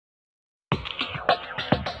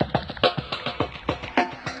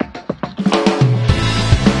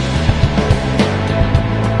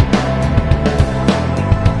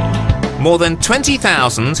More than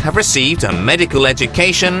 20,000 have received a medical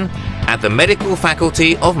education at the medical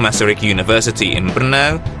faculty of Masaryk University in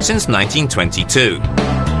Brno since 1922.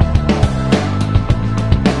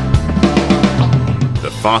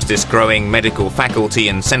 The fastest growing medical faculty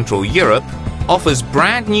in Central Europe offers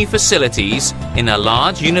brand new facilities in a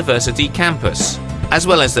large university campus, as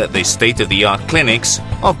well as at the state-of-the-art clinics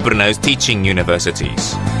of Brno's teaching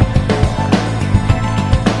universities.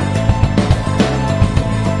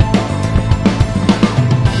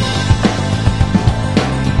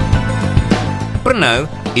 Brno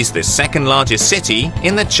is the second largest city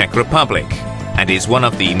in the Czech Republic and is one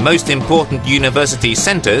of the most important university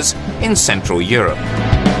centers in Central Europe.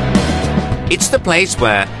 It's the place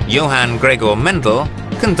where Johann Gregor Mendel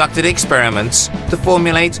conducted experiments to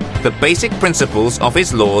formulate the basic principles of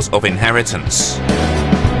his laws of inheritance.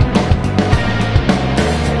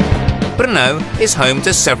 Brno is home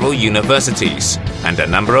to several universities and a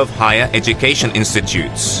number of higher education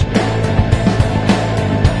institutes.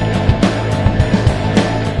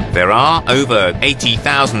 There are over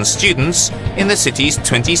 80,000 students in the city's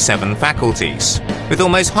 27 faculties, with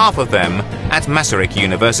almost half of them at Masaryk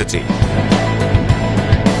University.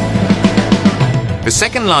 The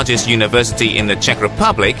second largest university in the Czech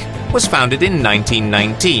Republic was founded in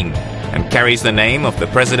 1919 and carries the name of the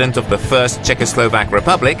president of the First Czechoslovak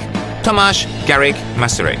Republic, Tomáš Garrigue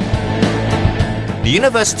Masaryk. The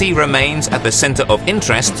university remains at the center of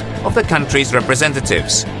interest of the country's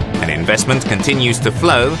representatives, and investment continues to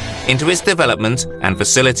flow into its development and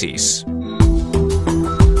facilities.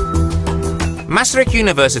 Masaryk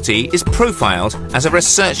University is profiled as a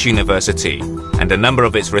research university, and a number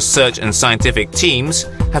of its research and scientific teams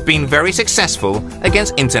have been very successful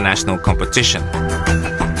against international competition.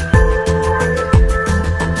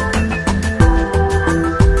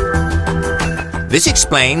 This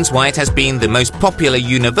explains why it has been the most popular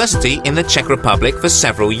university in the Czech Republic for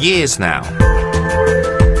several years now.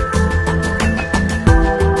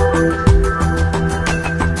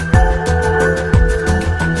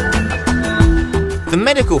 The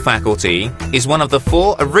medical faculty is one of the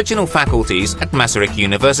 4 original faculties at Masaryk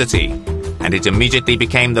University, and it immediately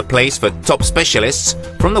became the place for top specialists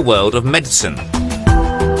from the world of medicine.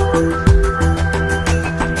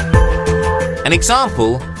 An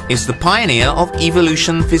example is the pioneer of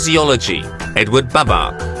evolution physiology, Edward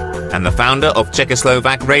Babák, and the founder of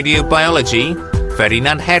Czechoslovak radiobiology,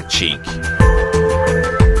 Ferdinand Herčík.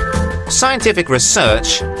 Scientific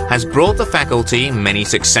research has brought the faculty many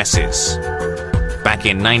successes. Back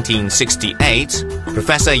in 1968,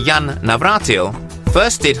 Professor Jan Navratil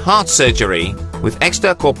first did heart surgery with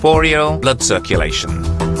extracorporeal blood circulation.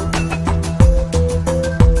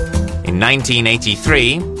 In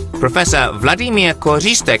 1983, Professor Vladimír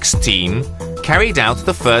Kořístek's team carried out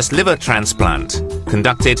the first liver transplant,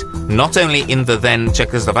 conducted not only in the then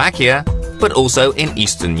Czechoslovakia, but also in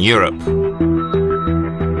Eastern Europe.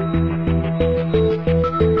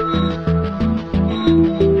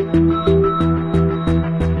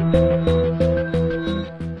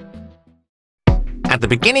 At the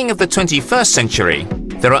beginning of the 21st century,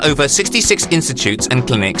 there are over 66 institutes and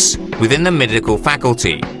clinics within the medical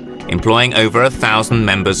faculty, employing over 1,000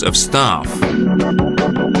 members of staff.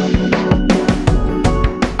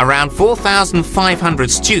 Around 4,500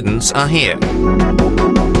 students are here.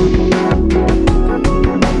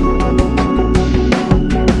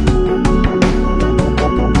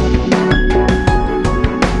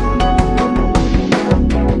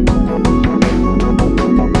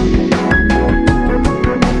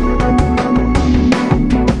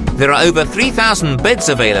 There are over 3,000 beds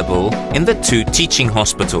available in the 2 teaching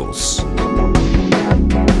hospitals.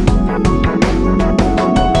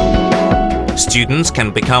 Students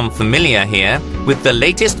can become familiar here with the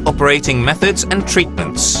latest operating methods and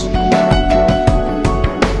treatments.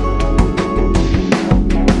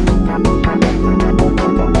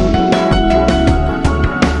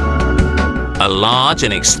 A large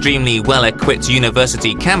and extremely well-equipped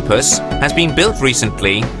university campus has been built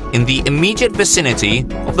recently in the immediate vicinity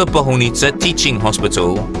of the Bohunica Teaching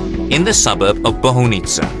Hospital in the suburb of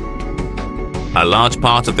Bohunica. A large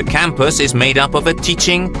part of the campus is made up of a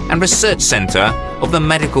teaching and research center of the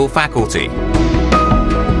medical faculty.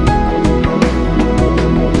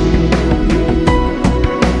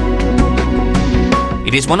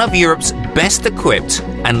 It is one of Europe's best equipped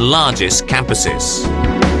and largest campuses.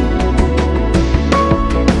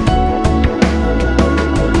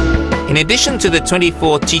 In addition to the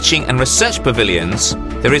 24 teaching and research pavilions,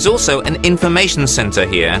 there is also an information center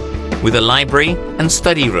here with a library and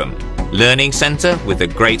study room, learning center with a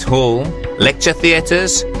great hall, lecture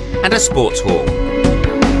theatres and a sports hall.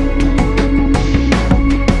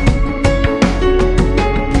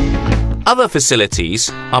 Other facilities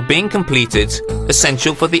are being completed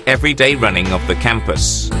essential for the everyday running of the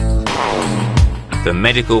campus. The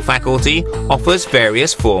medical faculty offers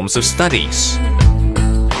various forms of studies.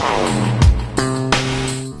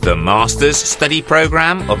 The Master's Study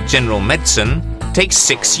Program of General Medicine takes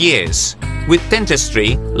 6 years, with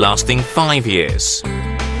dentistry lasting 5 years.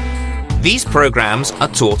 These programs are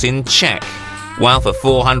taught in Czech, while for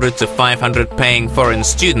 400 to 500 paying foreign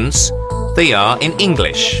students, they are in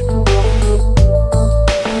English.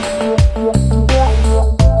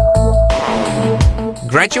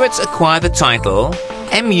 Graduates acquire the title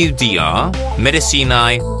MUDR,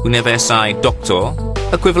 Medicinae Universitae Doctor,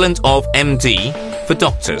 equivalent of MD for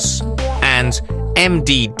doctors, and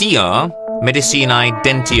MDDR, Medicinae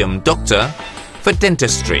Dentium Doctor, for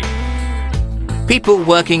dentistry. People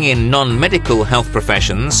working in non-medical health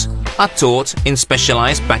professions are taught in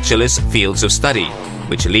specialized bachelor's fields of study,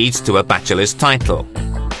 which leads to a bachelor's title.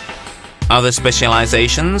 Other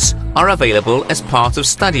specializations are available as part of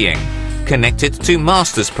studying, connected to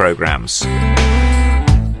master's programs.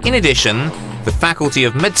 In addition, the Faculty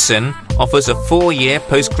of Medicine offers a 4-year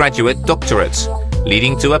postgraduate doctorate,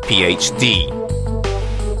 leading to a PhD.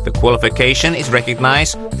 The qualification is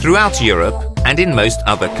recognized throughout Europe and in most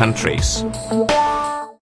other countries.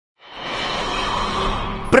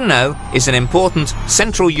 Brno is an important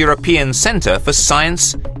Central European centre for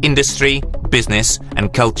science, industry, business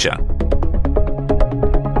and culture.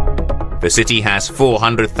 The city has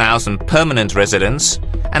 400,000 permanent residents,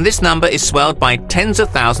 and this number is swelled by tens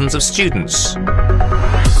of thousands of students.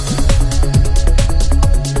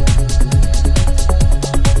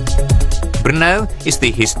 Brno is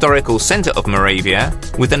the historical centre of Moravia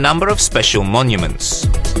with a number of special monuments.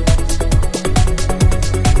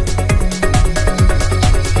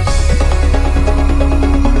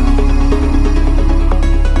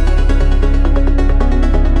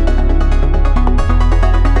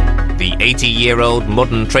 The 80-year-old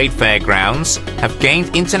modern trade fair grounds have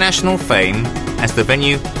gained international fame as the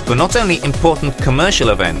venue for not only important commercial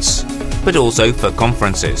events, but also for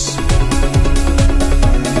conferences.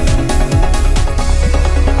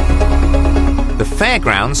 The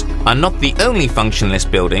fairgrounds are not the only functionless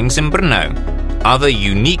buildings in Brno. Other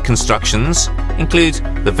unique constructions include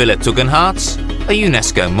the Villa Tugendhat, a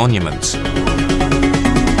UNESCO monument.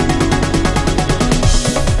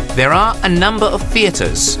 There are a number of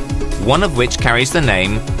theatres, one of which carries the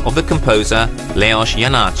name of the composer Leos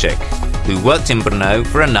Janáček, who worked in Brno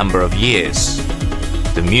for a number of years.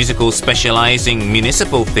 The musical specializing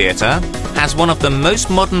Municipal Theatre has one of the most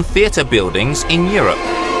modern theatre buildings in Europe.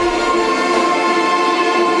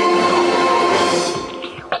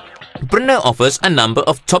 Brno offers a number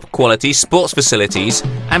of top-quality sports facilities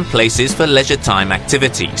and places for leisure time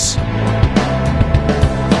activities.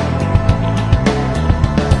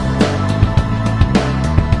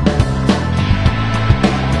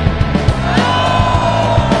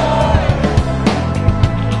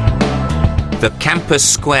 The Campus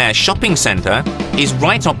Square shopping centre is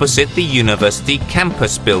right opposite the University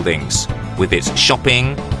campus buildings, with its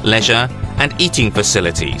shopping, leisure and eating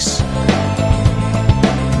facilities.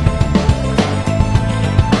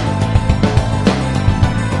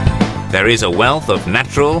 There is a wealth of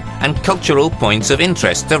natural and cultural points of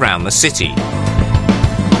interest around the city.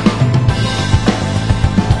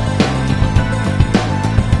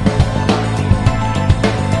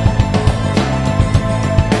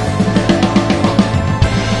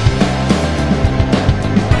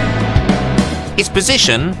 Its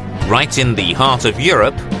position, right in the heart of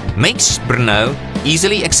Europe, makes Brno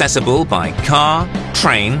easily accessible by car,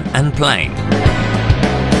 train and plane.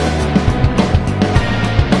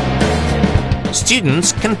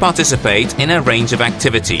 Students can participate in a range of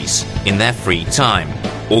activities in their free time,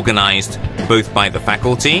 organized both by the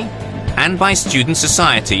faculty and by student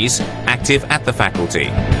societies active at the faculty.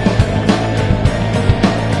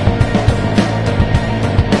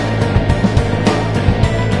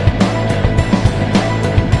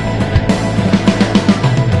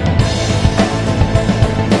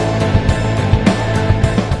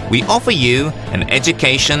 We offer you an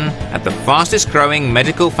education at the fastest growing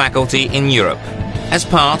medical faculty in Europe as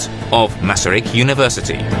part of Masaryk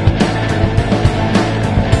University.